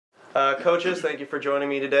Coaches, thank you for joining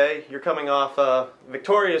me today. You're coming off a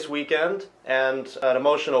victorious weekend and an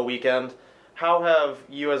emotional weekend. How have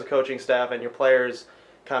you as a coaching staff and your players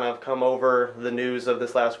kind of come over the news of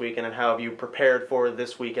this last weekend, and how have you prepared for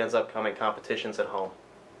this weekend's upcoming competitions at home?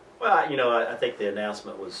 Well, I think the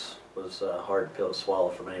announcement was a hard pill to swallow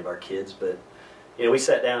for many of our kids, but we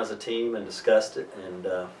sat down as a team and discussed it, and it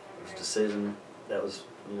was a decision that was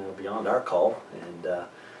beyond our call, and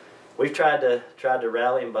we've tried to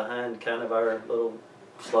rally them behind kind of our little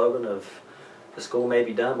slogan of the school may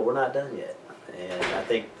be done, but we're not done yet. And I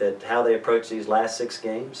think that how they approach these last 6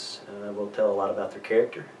 games will tell a lot about their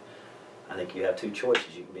character. I think you have 2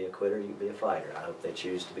 choices. You can be a quitter, you can be a fighter. I hope they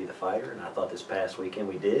choose to be the fighter, and I thought this past weekend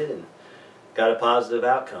we did, and got a positive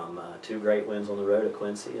outcome. 2 great wins on the road at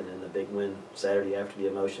Quincy, and then the big win Saturday after the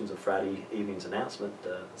emotions of Friday evening's announcement.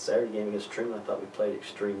 The Saturday game against Truman, I thought we played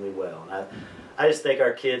extremely well. And I just think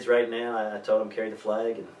our kids right now, I told them carry the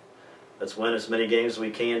flag, and let's win as many games as we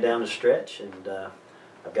can down the stretch. And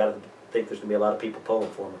I've got to think there's going to be a lot of people pulling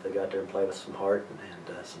for them if they go out there and play with some heart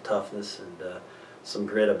and some toughness and some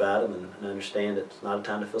grit about them, and understand that it's not a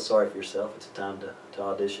time to feel sorry for yourself. It's a time to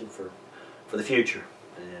audition for the future.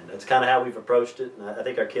 And that's kind of how we've approached it. And I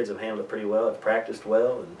think our kids have handled it pretty well, have practiced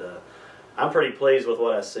well, and I'm pretty pleased with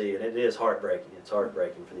what I see. And it is heartbreaking. It's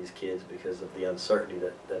heartbreaking for these kids because of the uncertainty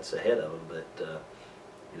that's ahead of them. But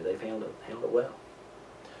they've handled it well.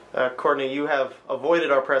 Courtney, you have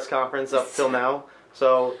avoided our press conference up till now.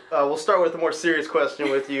 So we'll start with a more serious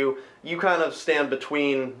question with you. You kind of stand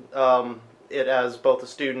between it as both a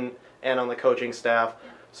student and on the coaching staff.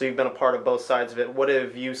 So you've been a part of both sides of it. What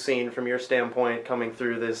have you seen from your standpoint coming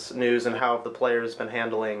through this news, and how have the players been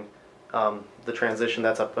handling the transition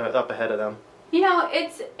that's up ahead of them?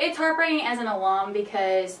 It's heartbreaking as an alum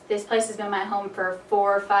because this place has been my home for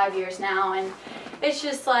 4 or 5 years now, and it's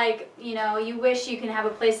just like, you wish you can have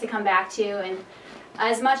a place to come back to, and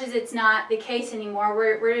as much as it's not the case anymore,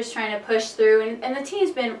 we're just trying to push through, and the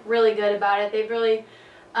team's been really good about it. They've really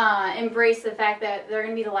embrace the fact that they're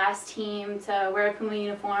going to be the last team to wear a Puma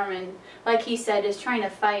uniform, and like he said, just trying to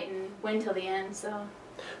fight and win till the end. So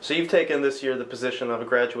you've taken this year the position of a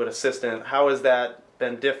graduate assistant. How has that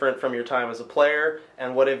been different from your time as a player,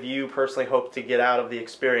 and what have you personally hoped to get out of the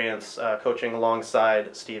experience coaching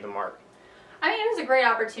alongside Steve and Mark? It was a great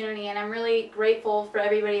opportunity, and I'm really grateful for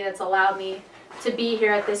everybody that's allowed me to be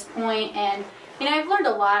here at this point. And I've learned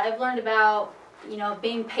a lot. I've learned about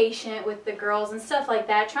being patient with the girls and stuff like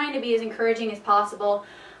that, trying to be as encouraging as possible.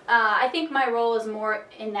 I think my role is more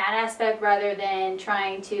in that aspect rather than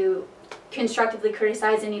trying to constructively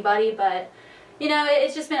criticize anybody, but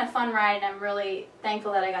it's just been a fun ride, and I'm really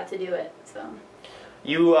thankful that I got to do it. So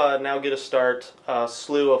you now get to start a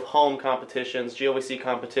slew of home competitions, GLVC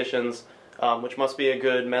competitions, which must be a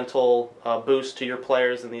good mental boost to your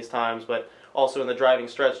players in these times, but also in the driving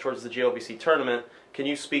stretch towards the GLVC tournament. Can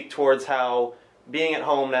you speak towards how being at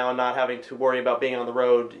home now and not having to worry about being on the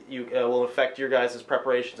road will affect your guys'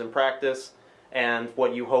 preparations and practice, and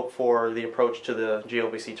what you hope for the approach to the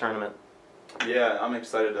GLVC tournament? Yeah, I'm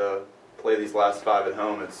excited to play these last 5 at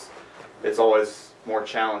home. It's always more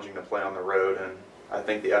challenging to play on the road, and I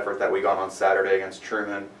think the effort that we got on Saturday against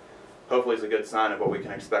Truman hopefully is a good sign of what we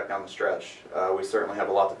can expect down the stretch. We certainly have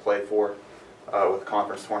a lot to play for with the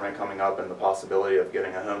conference tournament coming up and the possibility of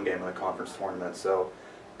getting a home game in the conference tournament. So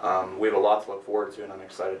we have a lot to look forward to, and I'm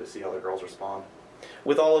excited to see how the girls respond.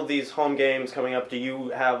 With all of these home games coming up, do you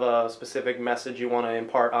have a specific message you want to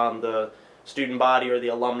impart on the student body or the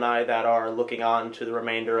alumni that are looking on to the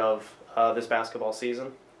remainder of this basketball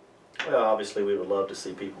season? Well, obviously we would love to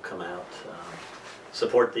see people come out,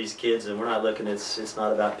 support these kids, and we're not looking, it's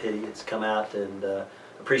not about pity. It's come out and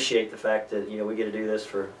appreciate the fact that we get to do this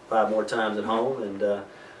for 5 more times at home, and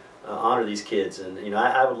honor these kids. And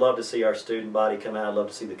I would love to see our student body come out. I'd love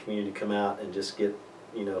to see the community come out and just get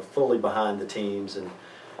fully behind the teams,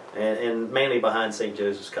 and mainly behind St.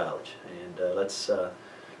 Joseph's College. And let's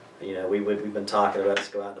we've been talking about, let's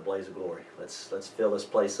go out in the blaze of glory. Let's fill this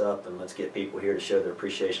place up, and let's get people here to show their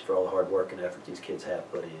appreciation for all the hard work and effort these kids have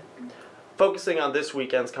put in. Focusing on this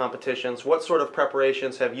weekend's competitions, what sort of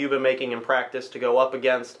preparations have you been making in practice to go up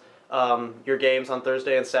against your games on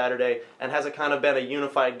Thursday and Saturday, and has it kind of been a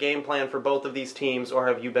unified game plan for both of these teams, or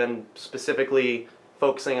have you been specifically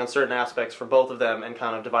focusing on certain aspects for both of them and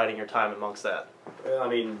kind of dividing your time amongst that? Well,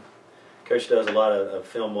 Coach does a lot of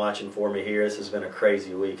film watching for me here. This has been a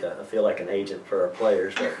crazy week. I feel like an agent for our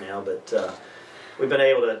players right now, but we've been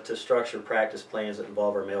able to structure practice plans that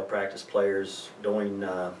involve our male practice players, doing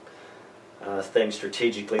things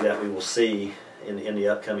strategically that we will see in the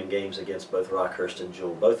upcoming games against both Rockhurst and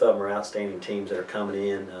Jewell. Both of them are outstanding teams that are coming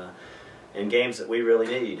in. in games that we really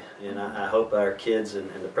need. And I hope our kids and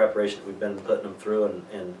the preparation that we've been putting them through,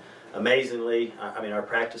 and amazingly, I mean, our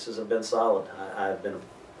practices have been solid. I've been,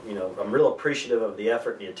 you know, I'm real appreciative of the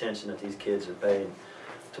effort and the attention that these kids are paying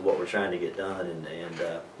to what we're trying to get done, and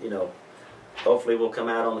you know, hopefully we'll come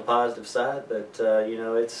out on the positive side, but you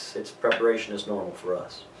know, it's preparation is normal for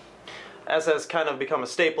us. As has kind of become a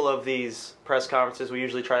staple of these press conferences, we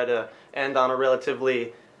usually try to end on a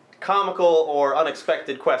relatively comical or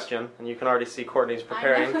unexpected question, and you can already see Courtney's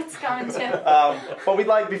preparing. I know it's coming too. But we'd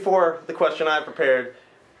like, before the question I prepared,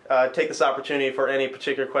 take this opportunity for any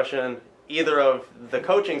particular question either of the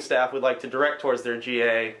coaching staff would like to direct towards their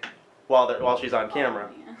GA while she's on camera.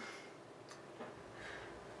 Oh, yeah.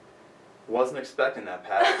 Wasn't expecting that,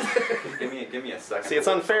 Pat. give me a second. See, it's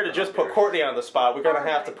unfair to just put Courtney on the spot. We're going to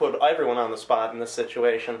have to put everyone on the spot in this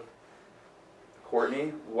situation.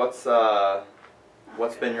 Courtney, what's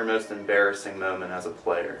been your most embarrassing moment as a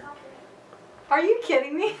player? Are you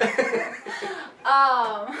kidding me?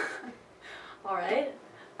 All right.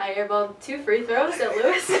 I airballed 2 free throws at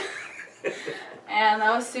Lewis, and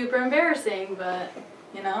that was super embarrassing. But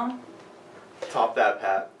you know. Top that,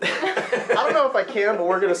 Pat. I don't know if I can, but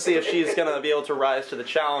we're going to see if she's going to be able to rise to the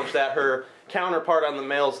challenge that her counterpart on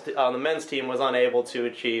the men's team was unable to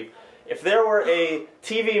achieve. If there were a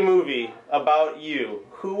TV movie about you,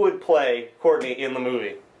 who would play Courtney in the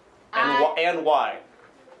movie, and why?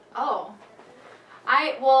 Oh,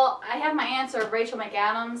 I have my answer of Rachel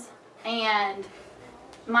McAdams, and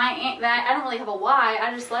I don't really have a why.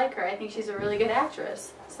 I just like her. I think she's a really good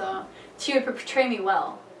actress, so she would portray me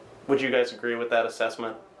well. Would you guys agree with that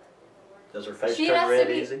assessment? Does her face She turn has red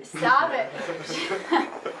to be. easy? Stop it.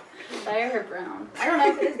 Dye her hair brown. I don't know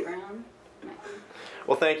if it is brown.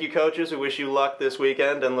 Well, thank you, coaches. We wish you luck this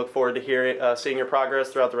weekend and look forward to seeing your progress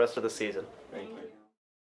throughout the rest of the season.